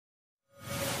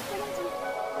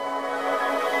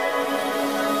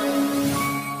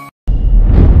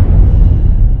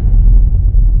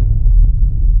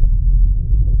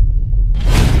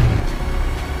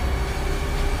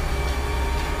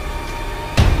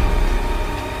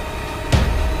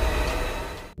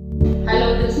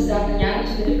this is Dr.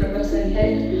 Nyanachindri, Professor and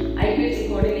Head, IPSC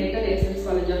Coordinator, ASNS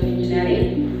College of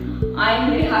Engineering. I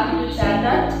am very happy to share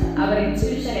that our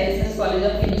institution, ASNS College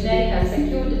of Engineering, has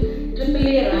secured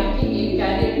AAA ranking in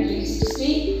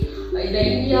CAREER360, the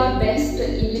India Best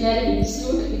Engineering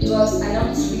Institute, which was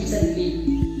announced recently.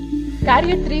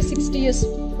 CAREER360 is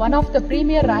one of the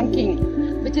premier ranking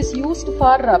which is used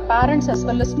for parents as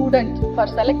well as students for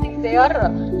selecting their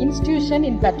institution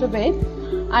in better way,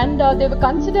 and they will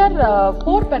consider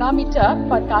 4 parameters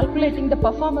for calculating the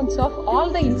performance of all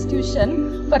the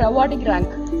institution for awarding rank.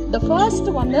 The first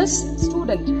one is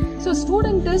student. So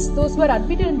student is those who are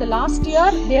admitted in the last year,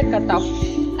 their cutoff,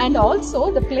 and also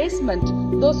the placement,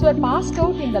 those who are passed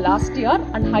out in the last year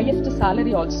and highest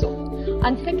salary also.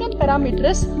 And second parameter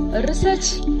is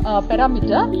research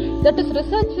parameter. That is,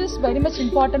 research is very much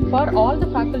important for all the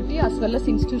faculty as well as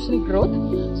institutional growth.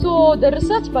 So the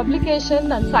research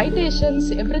publication and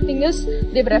citations, everything is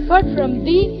they've referred from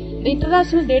the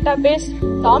international database,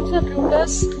 Thomson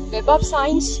Reuters, Web of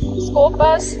Science,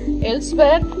 Scopus,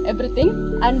 elsewhere,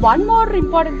 everything. And one more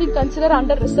important thing consider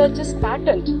under research is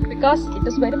patent, because it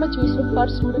is very much useful for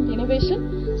student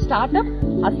innovation, startup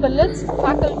as well as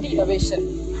faculty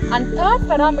innovation. And third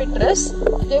parameter is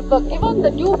they've given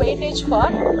the due weightage for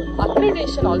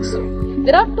accreditation also.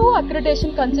 There are 2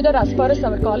 accreditation considered as far as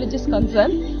our college is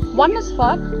concerned. One is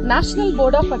for National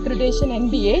Board of Accreditation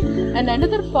NBA, and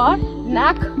another for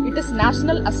NAC, it is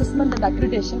National Assessment and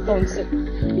Accreditation Council.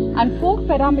 And 4th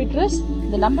parameter is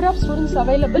the number of students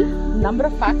available, number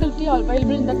of faculty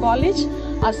available in the college,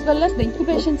 as well as the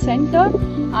incubation center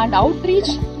and outreach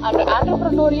and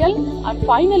entrepreneurial, and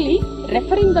finally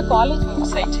referring the college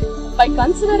website. By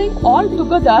considering all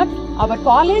together, our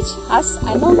college has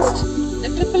announced the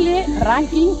AAA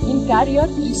ranking in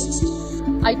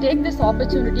CAREER360. I take this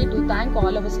opportunity to thank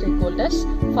all our stakeholders.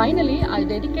 Finally, I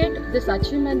dedicate this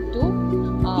achievement to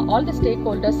all the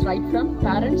stakeholders, right from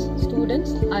parents,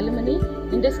 students, alumni,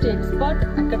 industry expert,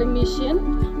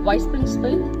 academician, vice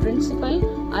principal,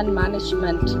 principal and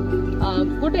management.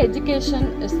 Good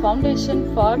education is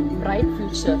foundation for bright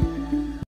future.